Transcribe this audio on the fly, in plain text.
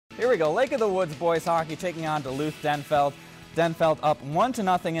Here we go. Lake of the Woods boys hockey taking on Duluth Denfeld. Denfeld up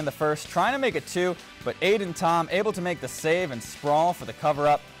 1-0 in the first, trying to make it 2, but Aiden Tom able to make the save and sprawl for the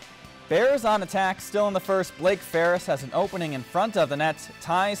cover-up. Bears on attack still in the first. Blake Ferris has an opening in front of the net,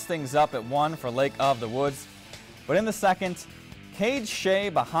 ties things up at 1 for Lake of the Woods. But in the second, Cade Shea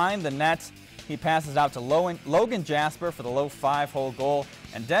behind the net. He passes out to Logan Jasper for the low 5-hole goal,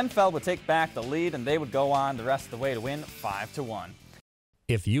 and Denfeld would take back the lead, and they would go on the rest of the way to win 5-1.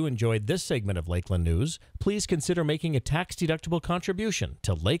 If you enjoyed this segment of Lakeland News, please consider making a tax-deductible contribution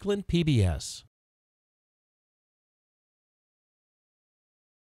to Lakeland PBS.